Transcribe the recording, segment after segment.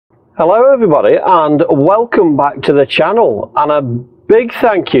Hello everybody and welcome back to the channel, and a big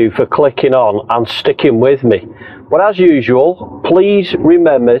thank you for clicking on and sticking with me. But as usual, please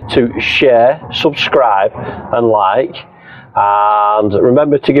remember to share, subscribe and like, and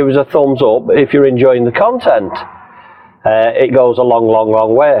remember to give us a thumbs up if you're enjoying the content. It goes a long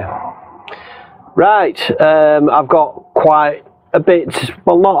way. Right, I've got quite a bit,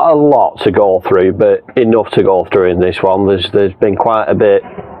 well, not a lot to go through, but enough to go through in this one. There's been quite a bit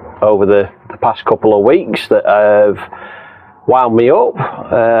over the past couple of weeks that have wound me up.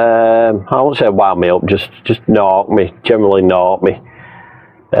 I won't say wound me up, just knocked me, generally knocked me.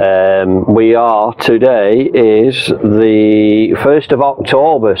 Today is the 1st of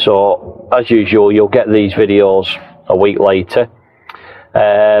October, so as usual you'll get these videos a week later.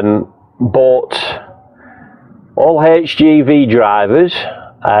 But all HGV drivers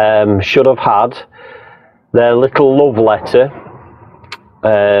should have had their little love letter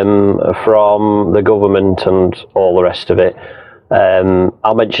from the government and all the rest of it.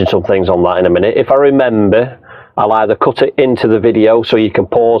 I'll mention some things on that in a minute. If I remember, I'll either cut it into the video so you can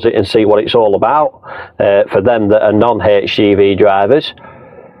pause it and see what it's all about for them that are non-HGV drivers,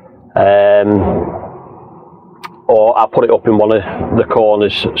 or I'll put it up in one of the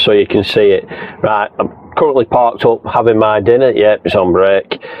corners so you can see it. Right, I'm currently parked up having my dinner. Yep, it's on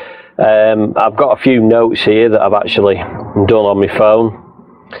break. I've got a few notes here that I've actually done on my phone.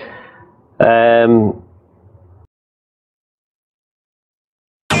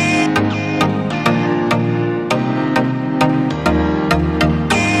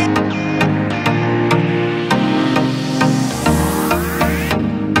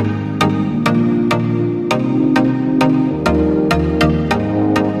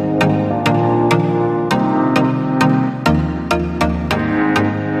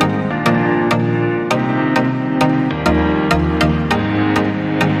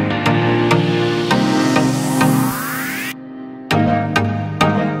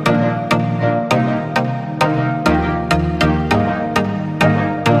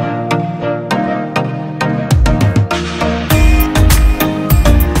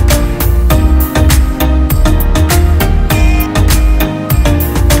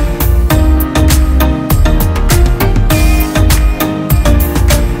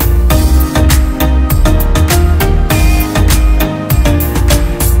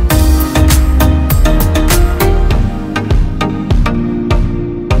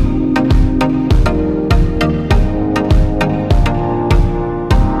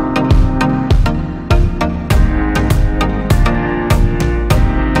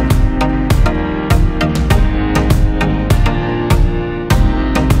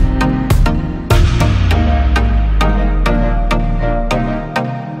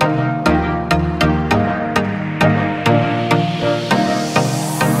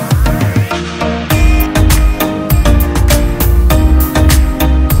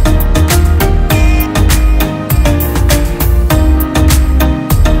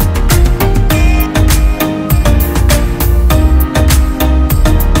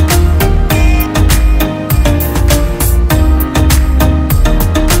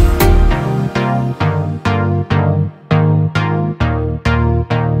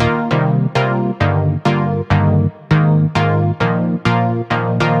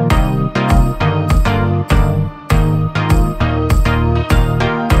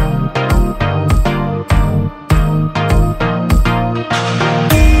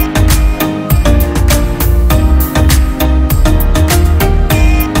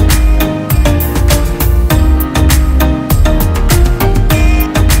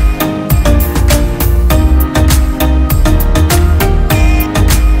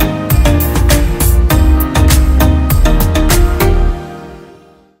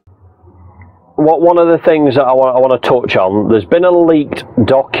 One of the things that I want to touch on, there's been a leaked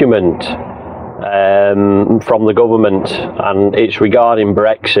document from the government, and it's regarding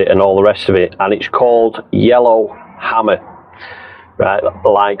Brexit and all the rest of it, and it's called Yellow Hammer, right,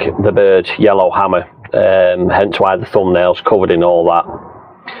 like the bird Yellow Hammer, hence why the thumbnail's covered in all that.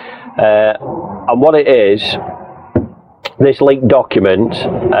 And what it is, this leaked document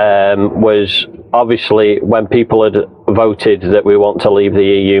was obviously when people had voted that we want to leave the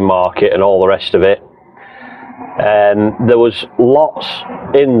EU market and all the rest of it. There was lots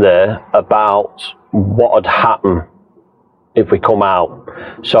in there about what would happen if we come out.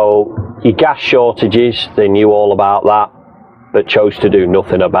 So your gas shortages, they knew all about that, but chose to do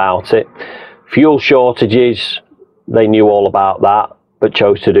nothing about it. Fuel shortages, they knew all about that, but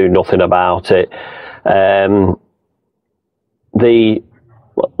chose to do nothing about it. The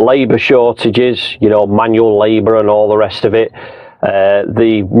labour shortages, you know, manual labour and all the rest of it,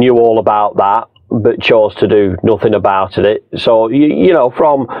 They knew all about that, but chose to do nothing about it. So, you know,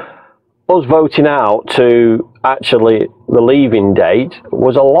 from us voting out to actually the leaving date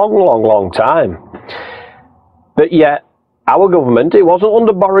was a long time. But yet, our government, it wasn't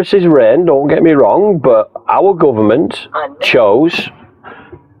under Boris's reign, don't get me wrong, but our government chose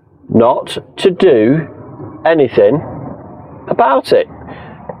not to do anything about it.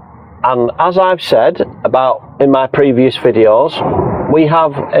 And as I've said about in my previous videos, we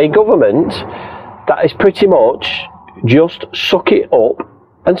have a government that is pretty much just suck it up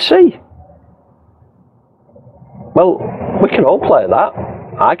and see. Well, we can all play that.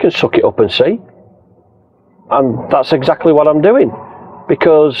 I can suck it up and see. And that's exactly what I'm doing,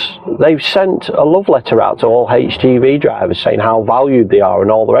 because they've sent a love letter out to all HGV drivers saying how valued they are and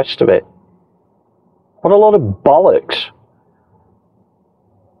all the rest of it. What a lot of bollocks.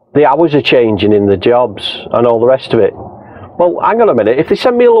 The hours are changing in the jobs and all the rest of it. Well, hang on a minute, if they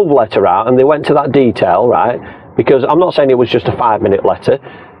sent me a love letter out and they went to that detail, right, because I'm not saying it was just a 5-minute letter,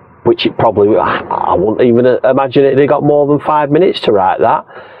 which it probably, I wouldn't even imagine it, they got more than 5 minutes to write that.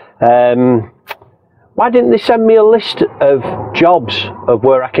 Why didn't they send me a list of jobs, of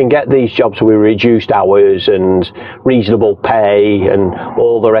where I can get these jobs with reduced hours and reasonable pay and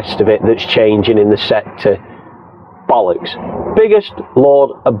all the rest of it that's changing in the sector? Bollocks. Biggest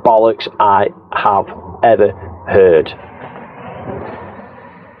load of bollocks I have ever heard.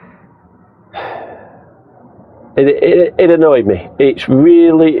 It annoyed me. It's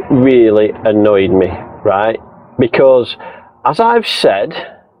really annoyed me, right? Because, as I've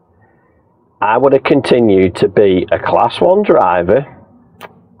said, I would have continued to be a Class 1 driver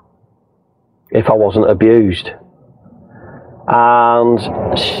if I wasn't abused. And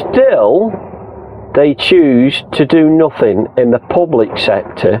still, they choose to do nothing in the public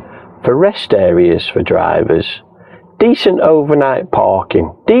sector for rest areas for drivers. Decent overnight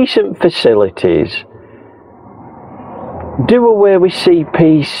parking, decent facilities. Do away with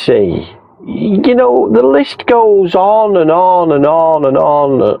CPC. You know, the list goes on and on and on and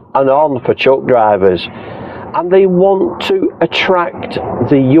on and on for truck drivers, and they want to attract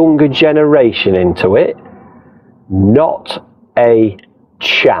the younger generation into it. Not a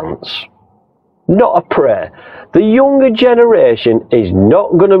chance. Not a prayer. The younger generation is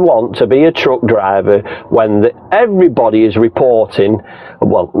not going to want to be a truck driver when everybody is reporting,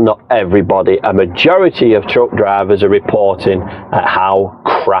 well, not everybody, a majority of truck drivers are reporting at how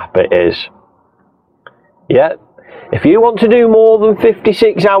crap it is. Yeah, if you want to do more than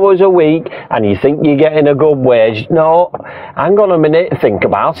 56 hours a week and you think you're getting a good wage, no, hang on a minute, think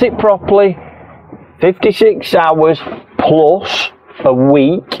about it properly. 56 hours plus a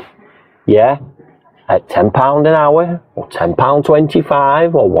week, yeah, at £10 an hour or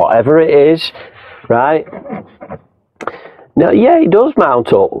 £10.25 or whatever it is, right? Now, yeah, it does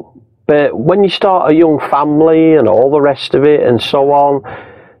mount up, but when you start a young family and all the rest of it and so on,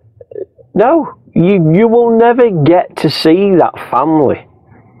 no, you will never get to see that family.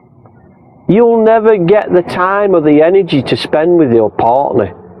 You'll never get the time or the energy to spend with your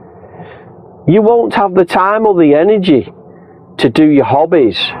partner. You won't have the time or the energy to do your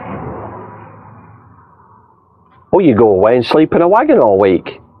hobbies. Or you go away and sleep in a wagon all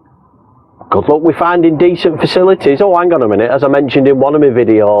week. Good luck with finding decent facilities. Oh, hang on a minute, as I mentioned in one of my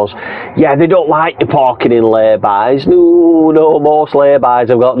videos, yeah, they don't like you parking in lay-bys. No, most lay-bys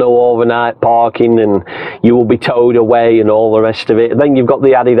have got no overnight parking and you will be towed away and all the rest of it. And then you've got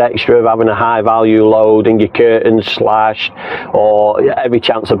the added extra of having a high-value load and your curtains slashed, or every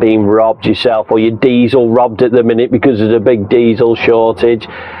chance of being robbed yourself, or your diesel robbed at the minute because there's a big diesel shortage.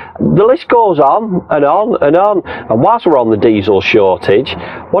 The list goes on and on and on. And whilst we're on the diesel shortage,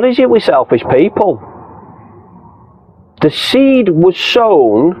 what is it with selfish people? The seed was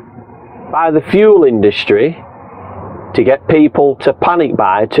sown by the fuel industry to get people to panic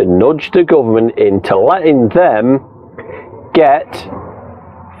buy, to nudge the government into letting them get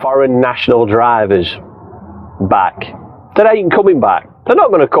foreign national drivers back. That ain't coming back. They're not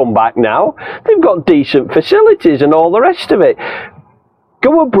going to come back now. They've got decent facilities and all the rest of it.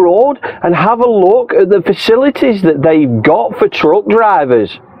 Go abroad and have a look at the facilities that they've got for truck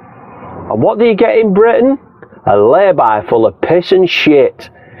drivers. And what do you get in Britain? A lay-by full of piss and shit.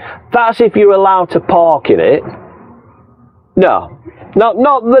 That's if you're allowed to park in it. No, not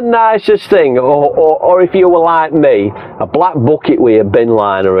the nicest thing. Or if you were like me, a black bucket with a bin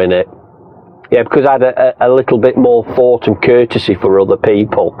liner in it. Yeah, because I had a little bit more thought and courtesy for other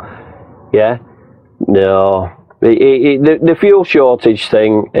people. Yeah? No. The fuel shortage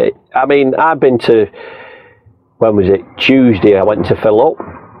thing, I mean, I've been to, when was it? Tuesday I went to fill up.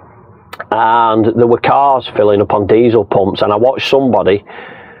 and there were cars filling up on diesel pumps, and I watched somebody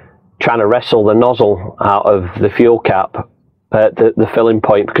trying to wrestle the nozzle out of the fuel cap at the filling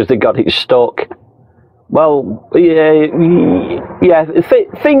point because they got it stuck. Well, yeah,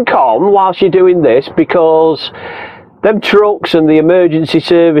 think on whilst you're doing this, because them trucks and the emergency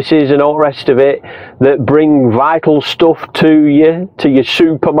services and all the rest of it that bring vital stuff to you, to your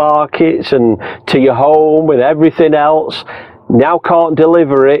supermarkets and to your home and everything else, now can't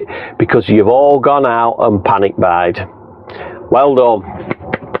deliver it because you've all gone out and panic buyed. Well done.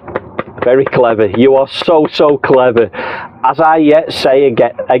 Very clever. You are so clever. As I yet say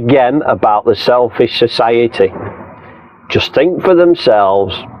again about the selfish society, just think for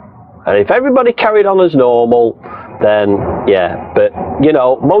themselves, and if everybody carried on as normal, then yeah. But you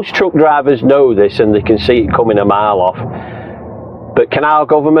know, most truck drivers know this and they can see it coming a mile off. But can our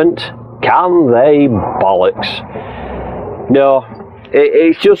government? Can they? Bollocks. No,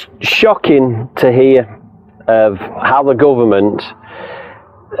 it's just shocking to hear of how the government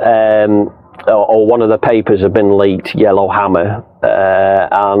or one of the papers have been leaked, Yellow Hammer,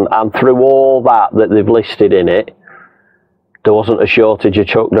 and through all that they've listed in it, there wasn't a shortage of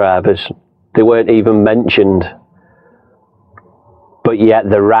truck drivers. They weren't even mentioned, but yet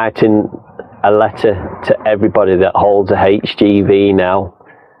they're writing a letter to everybody that holds a HGV now,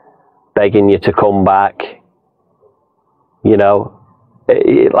 begging you to come back. You know,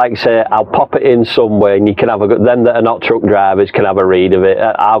 like I say, I'll pop it in somewhere and you can have a good, them that are not truck drivers can have a read of it.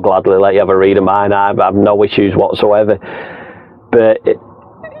 I'll gladly let you have a read of mine. I have no issues whatsoever. But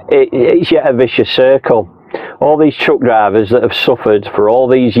it's yet a vicious circle. All these truck drivers that have suffered for all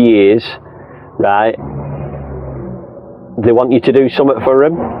these years, right, they want you to do something for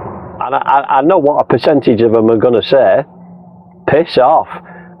them. And I know what a percentage of them are going to say. Piss off.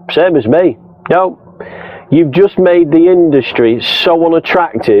 Same as me. No. You've just made the industry so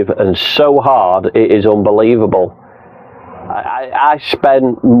unattractive and so hard, it is unbelievable. I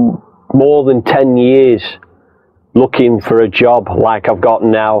spent more than 10 years looking for a job like I've got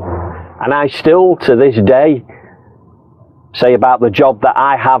now, and I still, to this day, say about the job that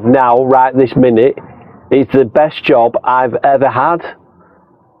I have now, right this minute, it's the best job I've ever had.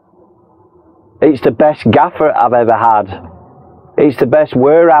 It's the best gaffer I've ever had. It's the best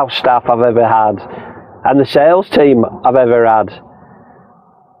warehouse staff I've ever had. And the sales team I've ever had.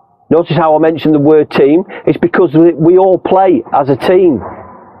 Notice how I mentioned the word team? It's because we all play as a team.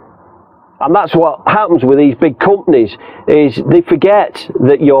 And that's what happens with these big companies, is they forget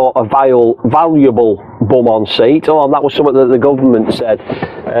that you're a valuable bum on seat. Oh, and that was something that the government said,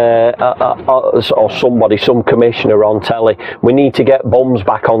 or somebody, some commissioner on telly. We need to get bums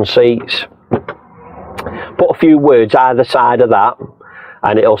back on seats. Put a few words either side of that,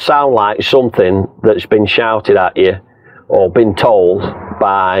 and it'll sound like something that's been shouted at you or been told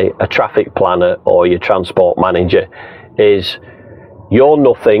by a traffic planner or your transport manager, is you're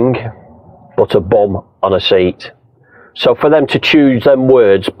nothing but a bum on a seat. So for them to choose them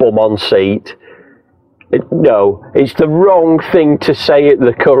words, bum on seat, no, it's the wrong thing to say at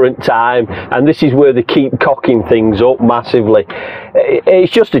the current time, and this is where they keep cocking things up massively.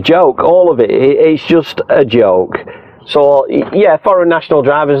 It's just a joke, all of it. It's just a joke. So yeah, foreign national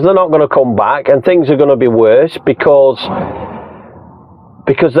drivers, they're not going to come back, and things are going to be worse because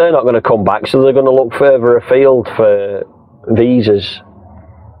they're not going to come back, so they're going to look further afield for visas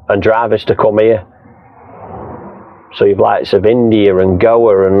and drivers to come here. So you've likes of India and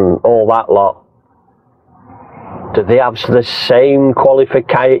Goa and all that lot. Do they have the same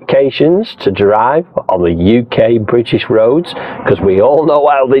qualifications to drive on the UK British roads? Because we all know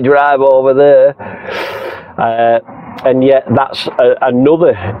how they drive over there. And yet that's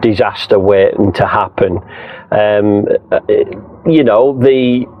another disaster waiting to happen. You know,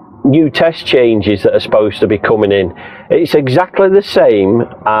 the new test changes that are supposed to be coming in, it's exactly the same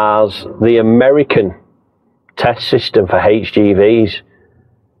as the American test system for HGVs.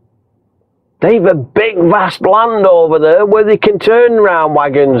 They've a big vast land over there where they can turn around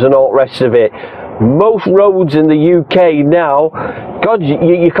wagons and all the rest of it. Most roads in the UK now, God,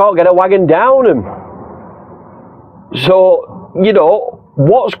 you can't get a wagon down them. So, you know,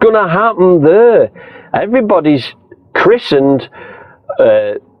 what's going to happen there? Everybody's christened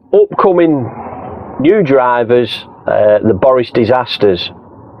upcoming new drivers the Boris disasters.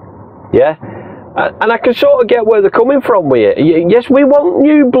 Yeah? And I can sort of get where they're coming from with it. Yes, we want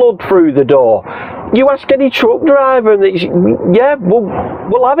new blood through the door. You ask any truck driver, and it's, yeah,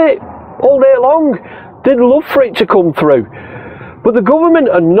 we'll have it all day long. They'd love for it to come through. But the government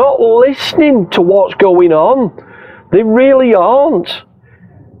are not listening to what's going on. They really aren't.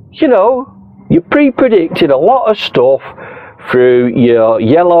 You know, you pre-predicted a lot of stuff through your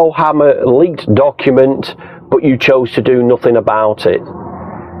yellow hammer leaked document, but you chose to do nothing about it.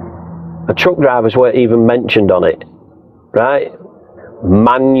 The truck drivers weren't even mentioned on it, right?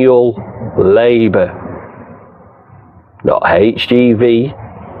 Manual labour, not HGV,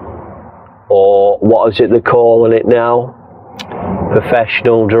 or what is it they're calling it now?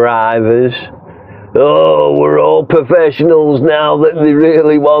 Professional drivers. Oh, we're all professionals now that they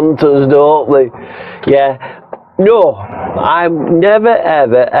really want us, don't they? Yeah. No, I'm never,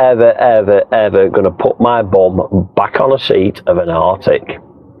 ever, ever, ever, ever going to put my bum back on a seat of an Arctic.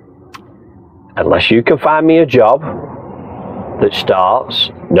 Unless you can find me a job that starts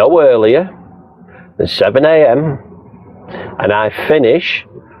no earlier than 7 AM and I finish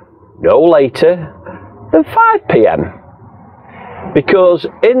no later than 5 PM. Because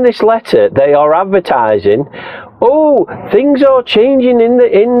in this letter they are advertising, oh, things are changing in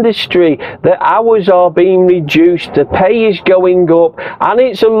the industry, the hours are being reduced, the pay is going up, and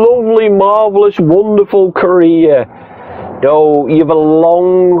it's a lovely, marvellous, wonderful career. No, you've a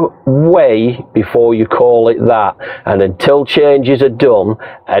long way before you call it that, and until changes are done,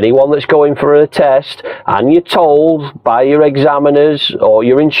 anyone that's going for a test and you're told by your examiners or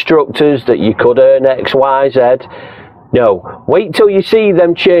your instructors that you could earn X, Y, Z, no, wait till you see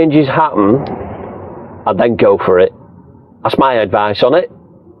them changes happen and then go for it. That's my advice on it.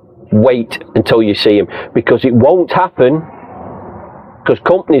 Wait until you see them, because it won't happen, because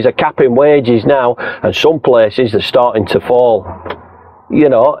companies are capping wages now and some places are starting to fall. You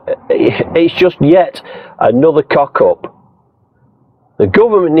know, it's just yet another cock-up. The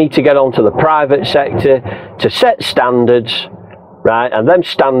government need to get onto the private sector to set standards, right, and them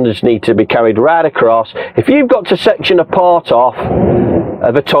standards need to be carried right across. If you've got to section a part off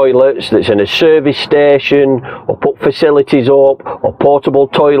of a toilet that's in a service station, or put facilities up, or portable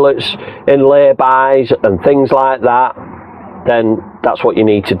toilets in lay-bys and things like that, then that's what you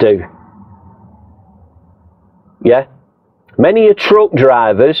need to do. Yeah? Many truck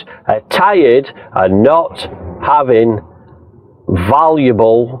drivers are tired of not having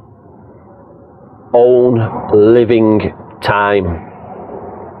valuable own living time.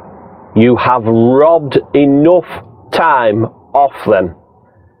 You have robbed enough time off them.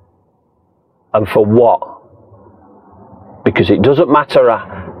 And for what? Because it doesn't matter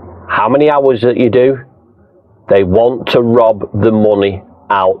how many hours that you do, they want to rob the money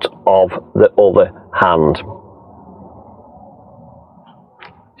out of the other hand.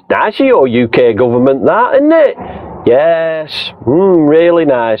 It's nice of your UK government, that, isn't it? Yes, really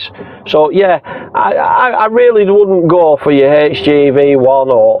nice. So yeah, I really wouldn't go for your HGV1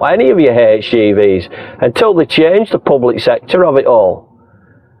 or any of your HGVs until they change the public sector of it all.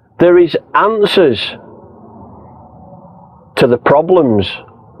 There is answers to the problems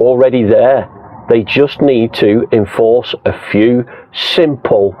already there. They just need to enforce a few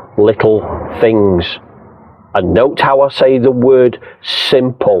simple little things. And note how I say the word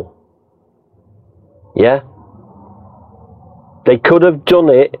simple. Yeah? They could have done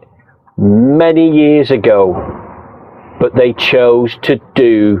it many years ago, but they chose to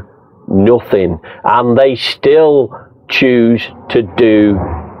do nothing, and they still choose to do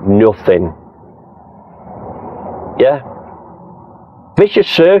nothing. Yeah? Vicious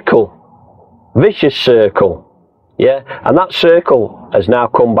circle. Vicious circle. Yeah? And that circle has now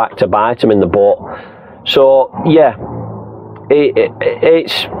come back to bite them in the butt. So, yeah,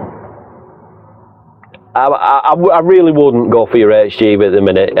 it's... I really wouldn't go for your HGV at the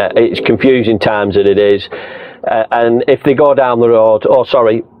minute. It's confusing times that it is. And if they go down the road... Oh,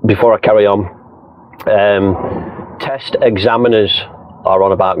 sorry, before I carry on. Test examiners are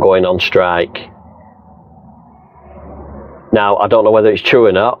on about going on strike. Now, I don't know whether it's true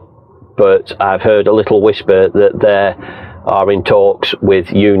or not, but I've heard a little whisper that they are in talks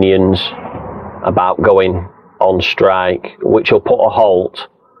with unions about going on strike, which will put a halt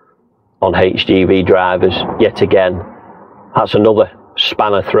on HGV drivers yet again. That's another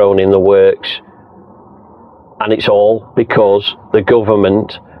spanner thrown in the works, and it's all because the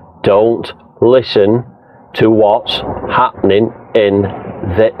government don't listen to what's happening in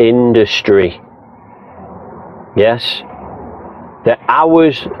the industry. Yes, the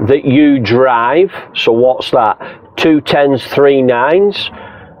hours that you drive, so what's that, 2 10s, 3 9s,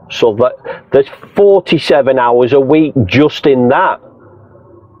 so that there's 47 hours a week just in that.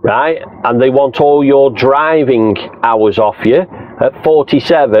 Right, and they want all your driving hours off you at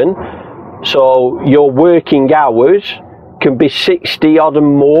 47, so your working hours can be 60 odd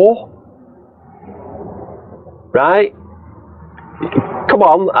and more. Right? Come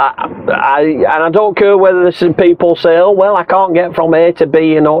on, and I don't care whether there's some people say, oh well, I can't get from A to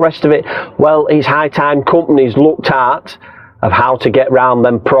B and all the rest of it. Well, it's high time companies looked at of how to get round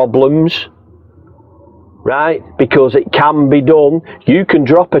them problems, right? Because it can be done. You can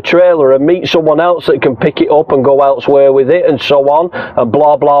drop a trailer and meet someone else that can pick it up and go elsewhere with it, and so on, and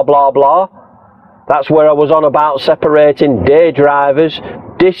blah, blah, blah, blah. That's where I was on about separating day drivers,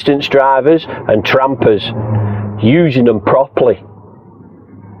 distance drivers, and trampers, using them properly.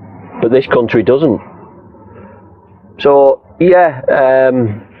 But this country doesn't. So, yeah, I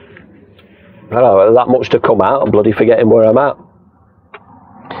don't know, that much to come out. I'm bloody forgetting where I'm at.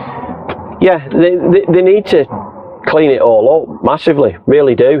 Yeah, they need to clean it all up massively,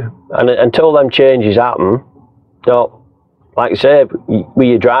 really do. And until them changes happen, no, like I say, with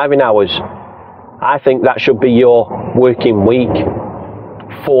your driving hours, I think that should be your working week,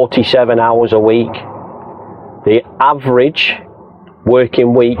 47 hours a week. The average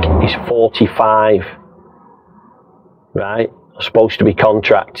working week is 45, right? Supposed to be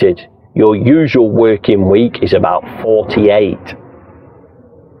contracted. Your usual working week is about 48.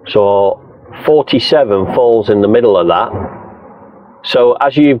 So 47 falls in the middle of that. So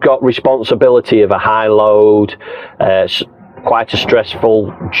as you've got responsibility of a high load, quite a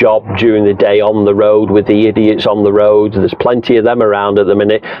stressful job during the day on the road with the idiots on the road, there's plenty of them around at the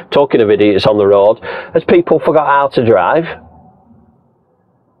minute. Talking of idiots on the road, has people forgot how to drive?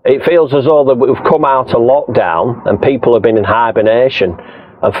 It feels as though that we've come out of lockdown and people have been in hibernation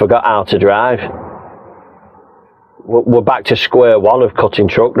and forgot how to drive. We're back to square one of cutting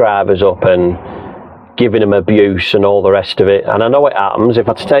truck drivers up and giving them abuse and all the rest of it. And I know it happens. If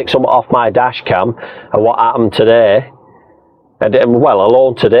I take something off my dash cam and what happened today, and well,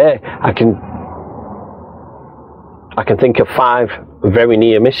 alone today, I can think of 5 very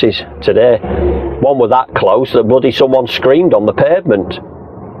near misses today. One was that close that bloody someone screamed on the pavement.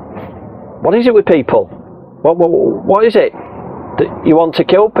 What is it with people? What is it that you want to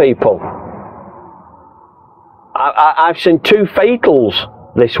kill people? I've seen 2 fatals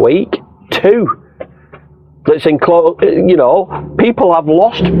this week. 2. That's you know, people have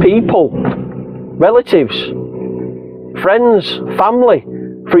lost people, relatives, friends, family,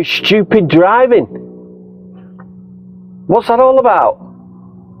 for stupid driving. What's that all about?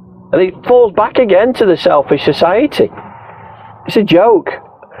 And it falls back again to the selfish society. It's a joke.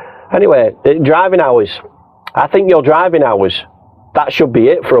 Anyway, driving hours. I think your driving hours, that should be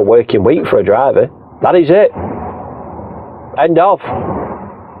it for a working week for a driver. That is it. End of.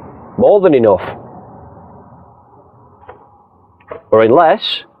 More than enough. Or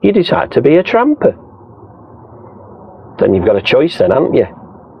unless you decide to be a tramper. Then you've got a choice then, haven't you?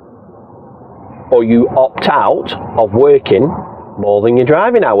 Or you opt out of working more than your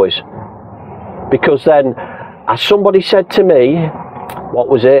driving hours. Because then, as somebody said to me, what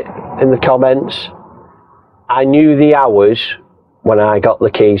was it in the comments? I knew the hours when I got the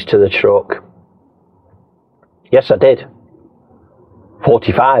keys to the truck. Yes, I did.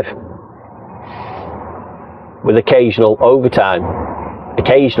 45. With occasional overtime.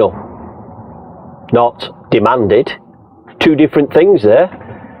 Occasional. Not demanded. 2 different things there.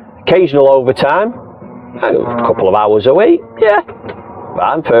 Occasional overtime. A couple of hours a week. Yeah.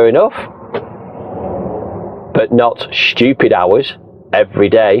 Fine, fair enough. But not stupid hours every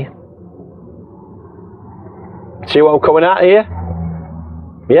day. See what I'm coming at here?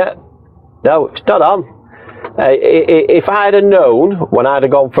 Yeah. No, it's not on. If I'd have known when I'd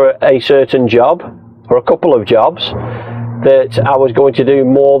have gone for a certain job, or a couple of jobs, that I was going to do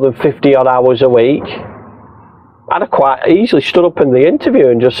more than 50 odd hours a week, I'd have quite easily stood up in the interview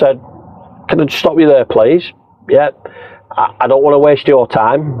and just said, can I just stop you there, please? Yeah, I don't want to waste your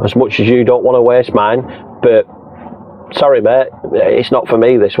time as much as you don't want to waste mine, but sorry mate, it's not for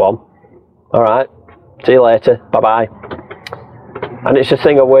me, this one. Alright, see you later, bye bye. And it's a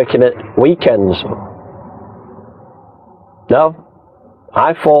thing of working at weekends. No,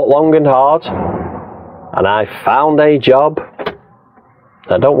 I fought long and hard and I found a job.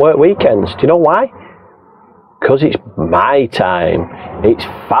 I don't work weekends. Do you know why? Because it's my time, it's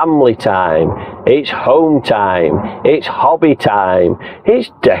family time, it's home time, it's hobby time, it's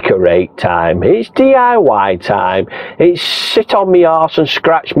decorate time, it's DIY time, it's sit on me arse and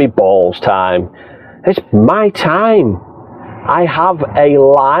scratch me balls time. It's my time. I have a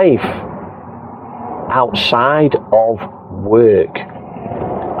life outside of work.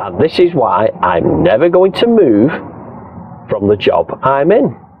 And this is why I'm never going to move from the job I'm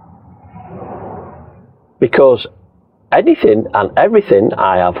in. Because anything and everything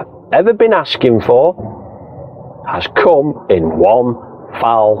I have ever been asking for has come in one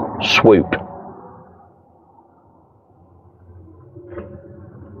foul swoop.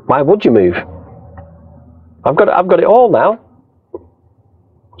 Why would you move? I've got it all now.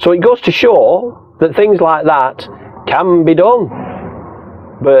 So it goes to show that things like that can be done.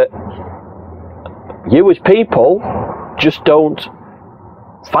 But you as people just don't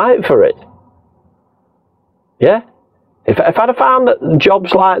fight for it. Yeah? If I'd have found that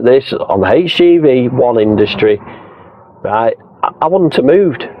jobs like this on the HGV1 industry, right, I wouldn't have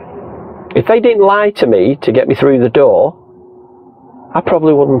moved. If they didn't lie to me to get me through the door, I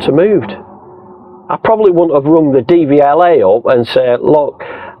probably wouldn't have moved. I probably wouldn't have rung the DVLA up and said, look,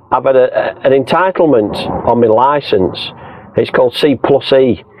 I've had an entitlement on my licence. It's called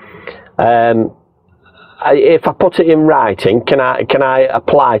C+E. If I put it in writing, can I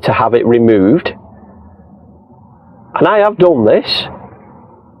apply to have it removed? And I have done this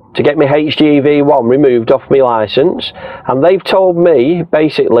to get my HGV1 removed off my licence, and they've told me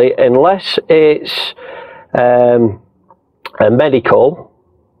basically unless it's a medical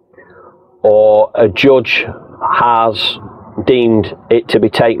or a judge has deemed it to be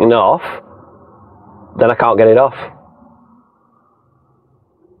taken off, then I can't get it off.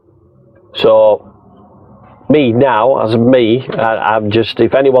 So me now, as me, I'm just,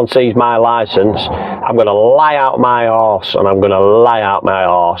 if anyone sees my licence, I'm going to lie out my arse, and I'm going to lie out my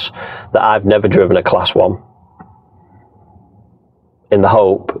arse that I've never driven a Class 1, in the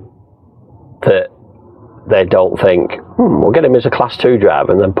hope that they don't think, we'll get him as a Class 2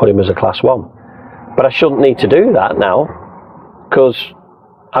 driver and then put him as a Class 1. But I shouldn't need to do that now, because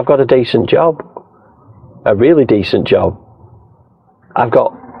I've got a decent job, a really decent job. I've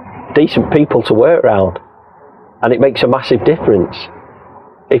got decent people to work around, and it makes a massive difference.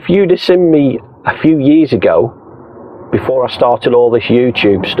 If you'd have seen me a few years ago, before I started all this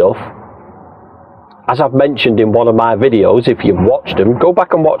YouTube stuff, as I've mentioned in one of my videos, if you've watched them, go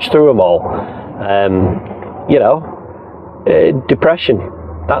back and watch through them all. You know, depression,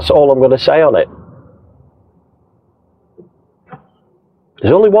 that's all I'm going to say on it.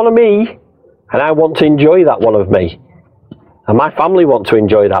 There's only one of me, and I want to enjoy that one of me. And my family want to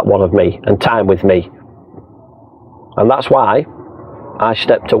enjoy that one of me, and time with me. And that's why I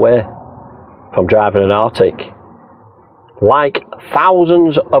stepped away from driving an Arctic. Like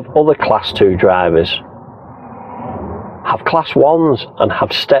thousands of other Class 2 drivers have Class 1s and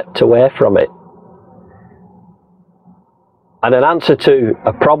have stepped away from it. And an answer to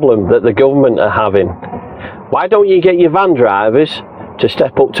a problem that the government are having, why don't you get your van drivers to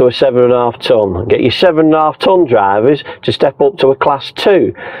step up to a 7.5 tonne, get your 7.5 tonne drivers to step up to a Class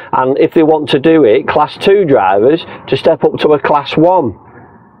 2, and if they want to do it, Class 2 drivers to step up to a Class 1.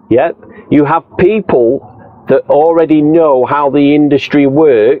 Yep, you have people that already know how the industry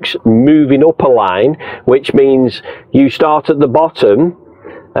works moving up a line, which means you start at the bottom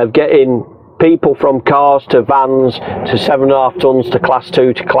of getting people from cars to vans to 7.5 tonnes to Class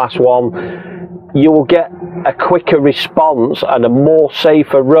 2 to Class 1. You will get a quicker response and a more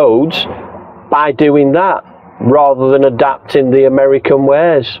safer roads by doing that, rather than adapting the American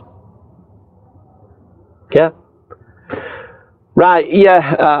ways. Yeah. Right, yeah,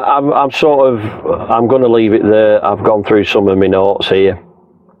 I'm going to leave it there. I've gone through some of my notes here.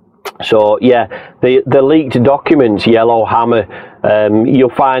 So, yeah, the leaked documents, Yellow Hammer,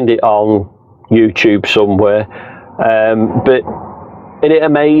 you'll find it on YouTube somewhere. But isn't it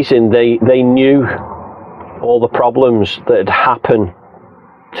amazing? They knew all the problems that had happened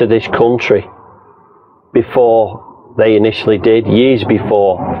to this country before they initially did, years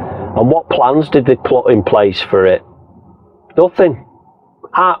before. And what plans did they put in place for it? Nothing.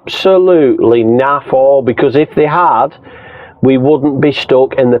 Absolutely naff all, because if they had, we wouldn't be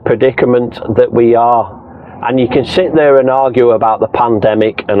stuck in the predicament that we are. And you can sit there and argue about the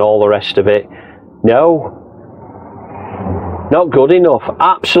pandemic and all the rest of it. No. Not good enough.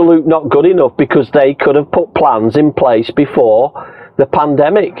 Absolute not good enough, because they could have put plans in place before the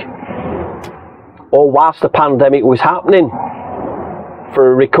pandemic, or whilst the pandemic was happening,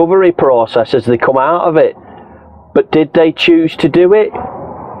 for a recovery process as they come out of it. But did they choose to do it?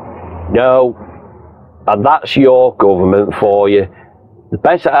 No. And that's your government for you. The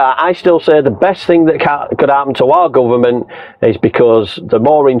best, I still say the best thing that could happen to our government is, because they're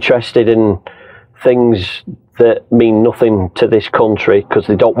more interested in things that mean nothing to this country, because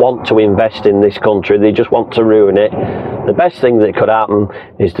they don't want to invest in this country, they just want to ruin it. The best thing that could happen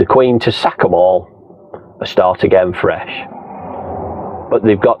is the Queen to sack them all and start again fresh. But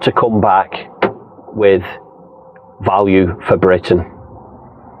they've got to come back with value for Britain,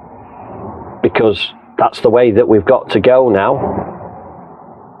 because that's the way that we've got to go now.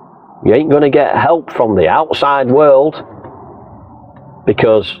 You ain't going to get help from the outside world,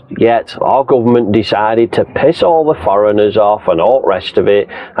 because yet our government decided to piss all the foreigners off and all the rest of it,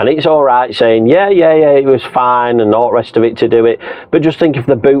 and it's alright saying yeah it was fine and all the rest of it to do it, but just think if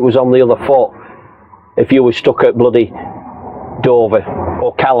the boot was on the other foot. if you were stuck at bloody Dover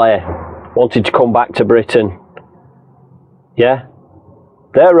or Calais, wanted to come back to Britain. Yeah?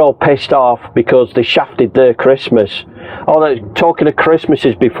 They're all pissed off because they shafted their Christmas. Oh, they're talking of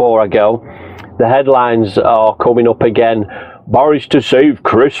Christmases before I go. The headlines are coming up again. Boris to save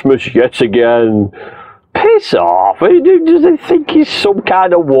Christmas yet again. Piss off. Does he think he's some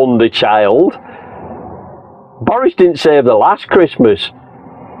kind of wonder child? Boris didn't save the last Christmas.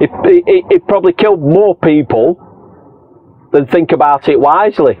 It probably killed more people than think about it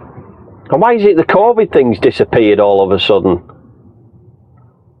wisely. And why is it the COVID thing's disappeared all of a sudden?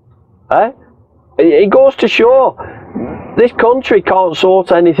 Eh? It goes to show this country can't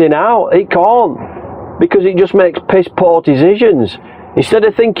sort anything out. It can't, because it just makes piss poor decisions. Instead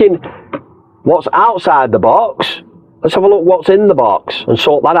of thinking what's outside the box, let's have a look what's in the box and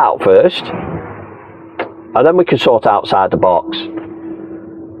sort that out first, and then we can sort outside the box.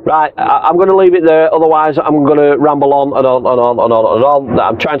 Right, I'm going to leave it there, otherwise I'm going to ramble on and on and on and on and on.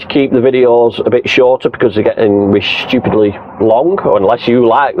 I'm trying to keep the videos a bit shorter because they're getting stupidly long, or unless you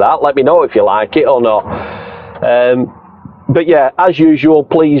like that, let me know if you like it or not. But yeah, as usual,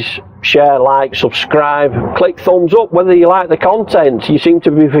 please share, like, subscribe, click thumbs up whether you like the content. You seem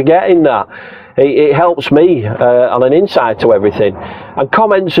to be forgetting that. It helps me on an insight to everything. And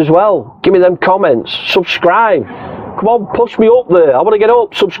comments as well, give me them comments, subscribe. Come on, push me up there. I want to get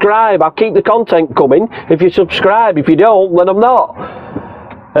up. Subscribe. I'll keep the content coming if you subscribe. If you don't, then I'm not.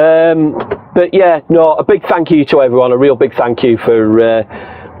 But yeah, no, a big thank you to everyone. A real big thank you for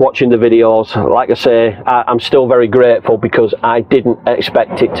watching the videos. Like I say, I'm still very grateful because I didn't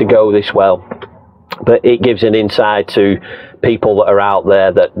expect it to go this well. But it gives an insight to people that are out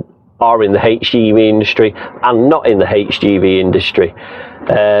there that are in the HGV industry and not in the HGV industry.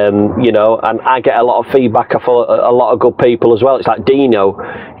 You know, and I get a lot of feedback off a lot of good people as well. It's like, Dino,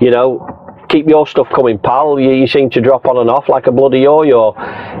 you know, keep your stuff coming, pal. You seem to drop on and off like a bloody yo-yo.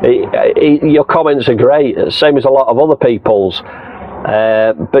 Your comments are great, same as a lot of other people's.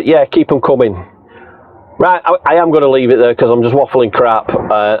 But yeah, keep them coming. Right, I am going to leave it there because I'm just waffling crap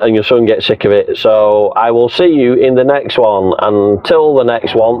and your son gets sick of it. So I will see you in the next one. Until the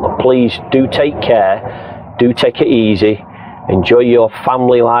next one, please do take care. Do take it easy. Enjoy your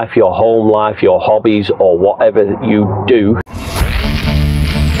family life, your home life, your hobbies, or whatever you do.